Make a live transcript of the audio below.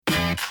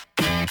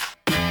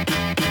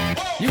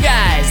You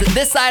guys,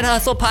 this Side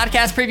Hustle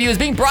podcast preview is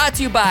being brought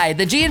to you by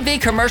the G&V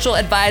Commercial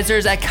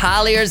Advisors at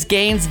Colliers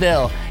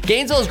Gainesville.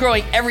 Gainesville is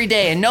growing every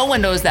day, and no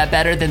one knows that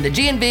better than the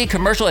G&V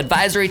Commercial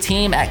Advisory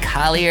team at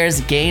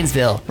Colliers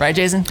Gainesville. Right,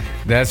 Jason?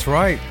 That's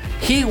right.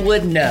 He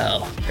would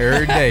know.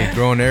 Every day,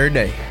 growing every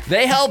day.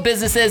 They help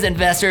businesses,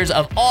 investors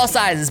of all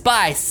sizes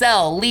buy,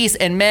 sell, lease,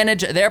 and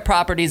manage their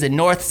properties in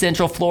North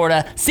Central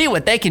Florida. See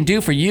what they can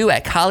do for you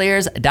at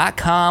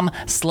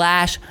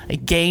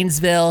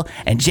colliers.com/Gainesville.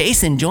 And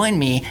Jason joined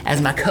me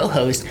as my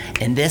co-host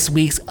in this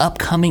week's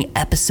upcoming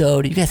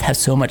episode. You guys have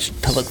so much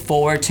to look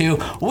forward to.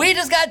 We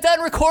just got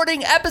done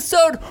recording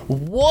episode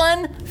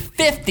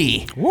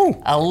 150.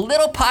 Woo. A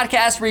little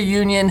podcast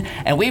reunion,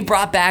 and we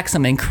brought back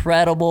some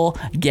incredible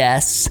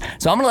guests.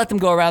 So I'm going to let them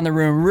go around the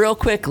room real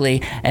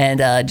quickly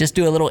and just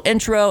do a little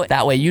intro.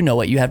 That way you know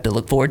what you have to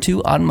look forward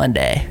to on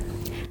Monday.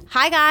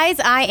 Hi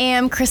guys, I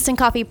am Kristen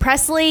Coffey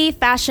Presley,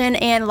 fashion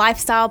and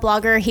lifestyle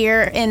blogger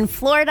here in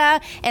Florida,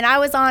 and I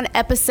was on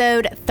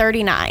episode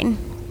 39.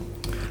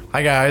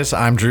 Hi guys,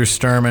 I'm Drew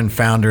Sturman,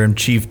 founder and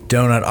chief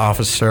donut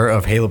officer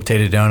of Halo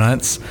Potato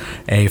Donuts,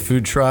 a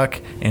food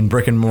truck and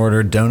brick and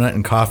mortar donut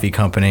and coffee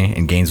company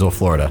in Gainesville,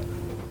 Florida.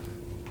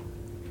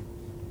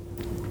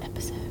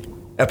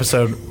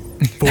 Episode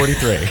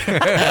 43.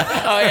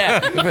 Oh,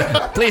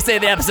 yeah. Please say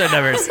the episode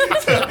numbers.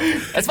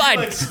 That's fine.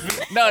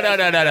 No.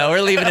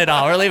 We're leaving it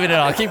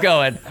all. Keep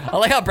going. I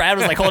like how Brad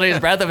was like holding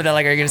his breath over there.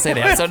 Like, are you going to say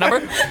the episode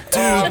number?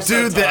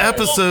 Dude, the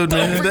episode,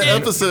 man. The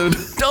episode.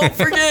 Don't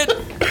forget.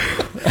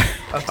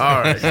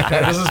 All right.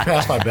 This is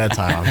past my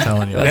bedtime, I'm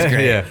telling you. That's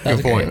great. Yeah,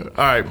 good point.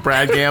 All right.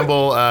 Brad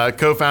Gamble,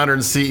 co-founder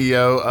and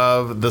CEO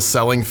of The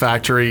Selling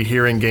Factory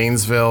here in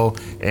Gainesville,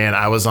 and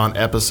I was on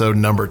episode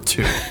number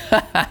 2.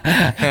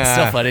 It's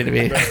so funny to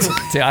me.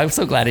 Dude, I'm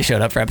so glad he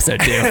showed up for episode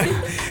 2.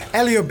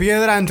 Elio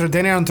Piedra,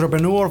 entertainer,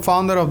 entrepreneur,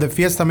 founder of the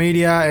Fiesta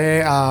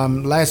Media, a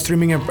live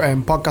streaming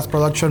and podcast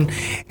production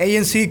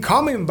agency,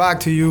 coming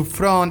back to you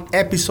from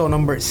episode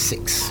number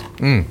 6.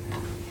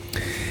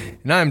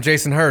 And I'm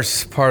Jason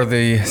Hurst, part of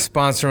the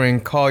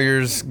sponsoring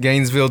Colliers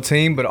Gainesville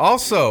team, but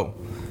also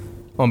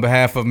on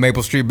behalf of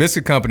Maple Street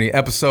Biscuit Company,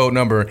 episode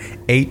number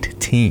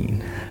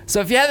 18. So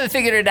if you haven't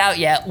figured it out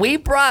yet, we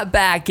brought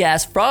back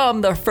guests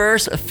from the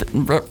first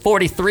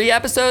 43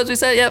 episodes. We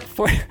said, yep,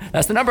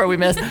 that's the number we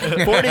missed.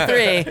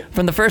 43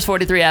 from the first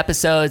 43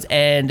 episodes,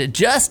 and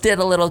just did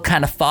a little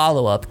kind of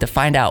follow-up to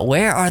find out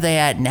where are they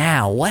at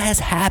now? What has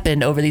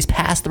happened over these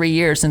past 3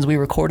 years since we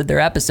recorded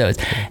their episodes?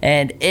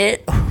 And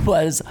it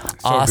was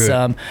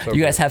awesome.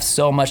 You guys have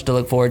so much to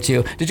look forward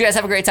to. Did you guys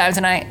have a great time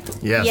tonight?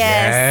 Yes.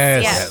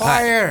 Yes.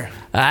 Fire!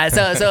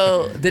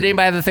 So did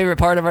anybody have a favorite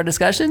part of our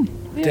discussion?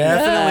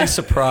 Definitely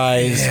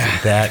surprised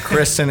that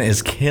Kristen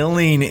is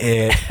killing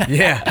it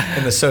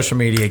in the social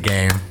media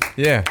game.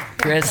 Yeah.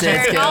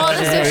 Kristen, All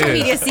the social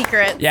media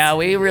secrets. yeah,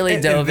 we really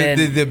dove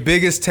in. The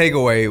biggest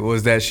takeaway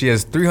was that she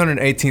has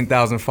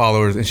 318,000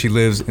 followers and she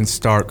lives in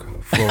Stark,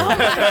 Florida.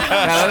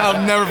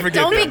 I'll never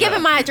forget Don't that. be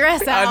giving my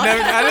address out.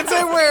 I didn't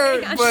say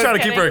where, but Trying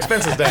to keep her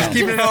expenses down.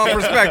 keeping it all in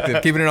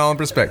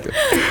perspective.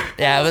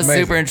 Yeah, it was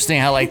Amazing. super interesting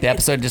how like the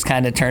episode just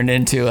kind of turned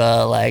into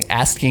like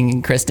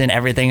asking Kristen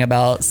everything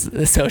about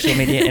the social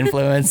media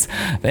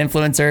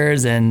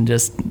influencers, and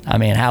just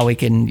how we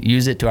can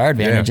use it to our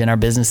advantage in our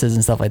businesses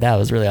and stuff like that. It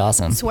was really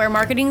awesome. That's where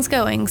marketing's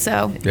going,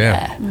 so.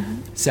 Yeah.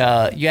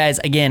 So you guys,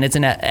 again, it's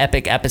an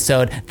epic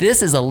episode.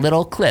 This is a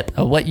little clip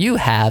of what you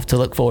have to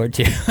look forward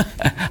to.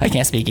 I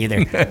can't speak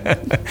either.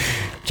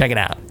 Check it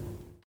out.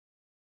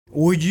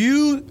 Would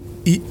you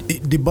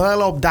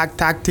develop that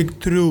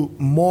tactic through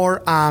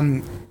more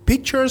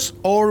pictures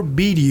or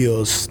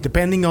videos,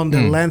 depending on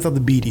the length of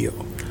the video?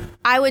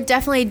 I would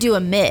definitely do a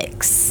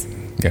mix.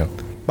 Yeah.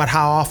 But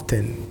how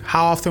often?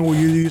 How often will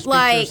you use pictures?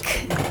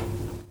 Like,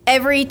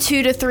 every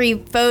 2 to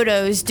 3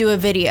 photos, do a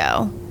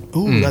video.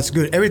 Ooh, that's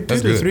good. Every 2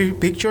 That's to good. 3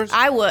 pictures?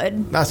 I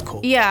would. That's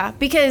cool. Yeah,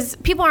 because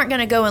people aren't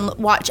going to go and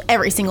watch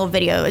every single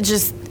video. It's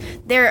just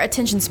their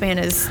attention span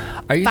is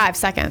 5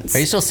 seconds. Are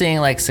you still seeing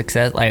like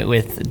success like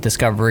with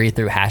discovery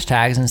through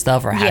hashtags and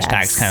stuff, or Yes.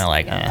 hashtags kind of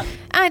like?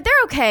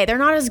 They're okay. They're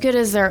not as good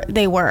as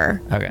they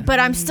were. Okay. But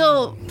I'm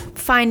still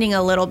finding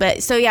a little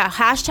bit. So yeah,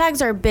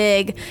 hashtags are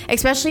big,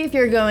 especially if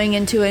you're going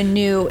into a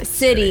new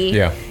city.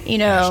 Yeah. You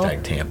know.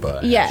 Hashtag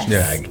Tampa. Yes.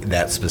 Hashtag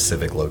that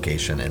specific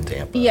location in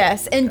Tampa.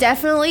 Yes, and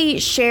definitely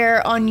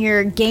share on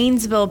your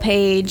Gainesville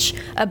page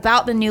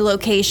about the new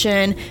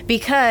location,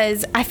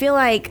 because I feel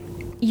like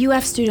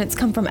UF students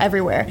come from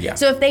everywhere. Yeah.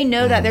 So if they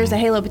know that there's a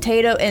Halo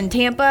Potato in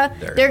Tampa,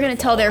 they're going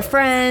to tell their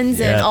friends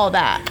and all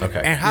that.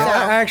 Okay. And how?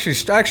 I actually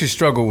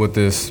struggle with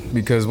this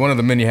because one of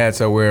the many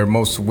hats I wear,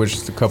 most of which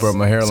is to cover up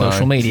my hairline.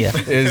 Social media.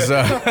 Is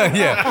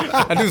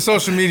I do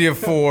social media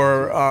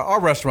for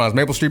our restaurants,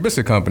 Maple Street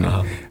Biscuit Company,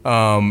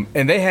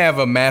 and they have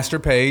a master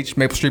page,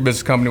 Maple Street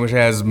Biscuit Company, which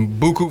has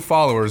buku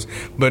followers.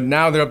 But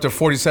now they're up to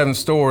 47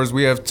 stores.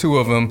 We have 2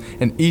 of them,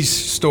 and each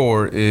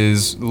store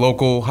is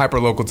local,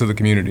 hyper local to the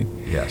community.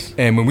 Yes.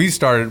 And when we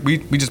started, we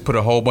just put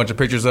a whole bunch of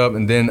pictures up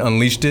and then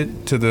unleashed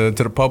it to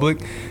the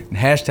public. And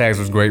hashtags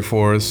was great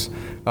for us.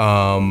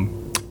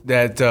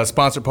 that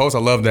sponsored post, I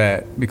love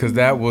that because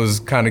that was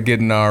kind of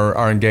getting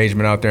our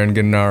engagement out there and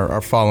getting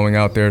our following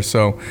out there.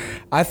 So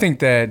I think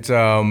that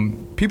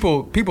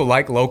people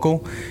like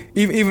local.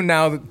 Even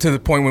now to the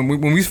point when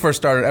we first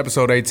started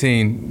episode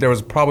 18, there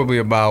was probably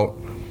about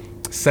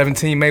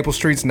 17 Maple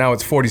Streets. Now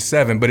it's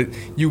 47, but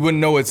you wouldn't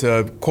know it's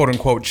a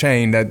quote-unquote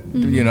chain. That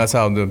that's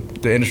how the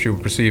industry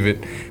would perceive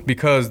it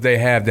because they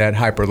have that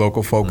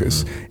hyper-local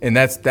focus. And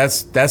that's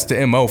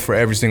the MO for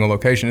every single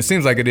location. It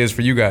seems like it is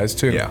for you guys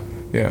too. Yeah.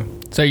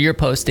 So you're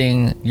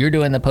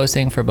doing the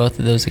posting for both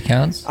of those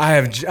accounts?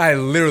 I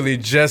literally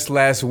just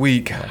last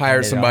week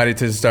hired somebody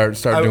to start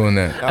doing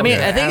that. I mean,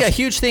 I think a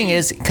huge thing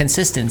is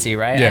consistency,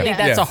 right? Yeah. I think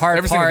that's a hard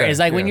Every single part. day. Is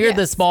like when you're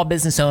the small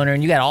business owner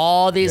and you got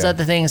all these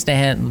other things to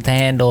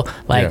handle.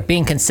 Like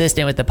being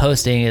consistent with the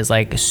posting is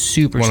like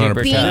super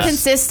 100%. Being tough.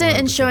 consistent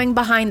and showing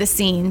behind the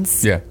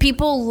scenes. Yeah.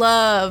 People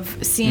love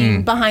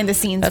seeing behind the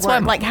scenes That's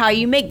work, why- like how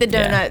you make the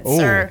donuts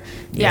Ooh. or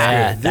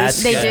Yeah, they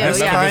that's do. good. That's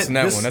Yeah. missing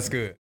that one. That's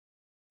good.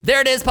 There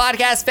it is,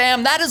 podcast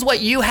fam. That is what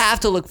you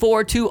have to look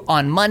forward to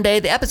on Monday.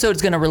 The episode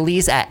is going to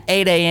release at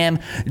 8 a.m.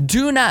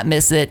 Do not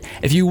miss it.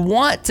 If you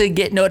want to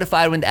get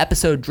notified when the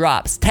episode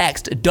drops,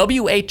 text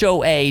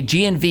WHOA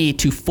GNV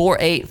to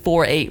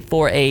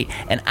 484848,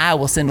 and I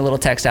will send a little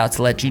text out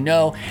to let you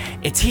know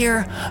it's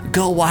here.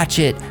 Go watch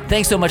it.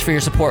 Thanks so much for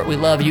your support. We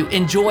love you.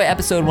 Enjoy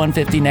episode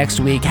 150 next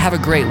week. Have a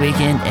great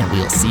weekend, and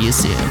we'll see you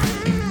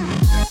soon.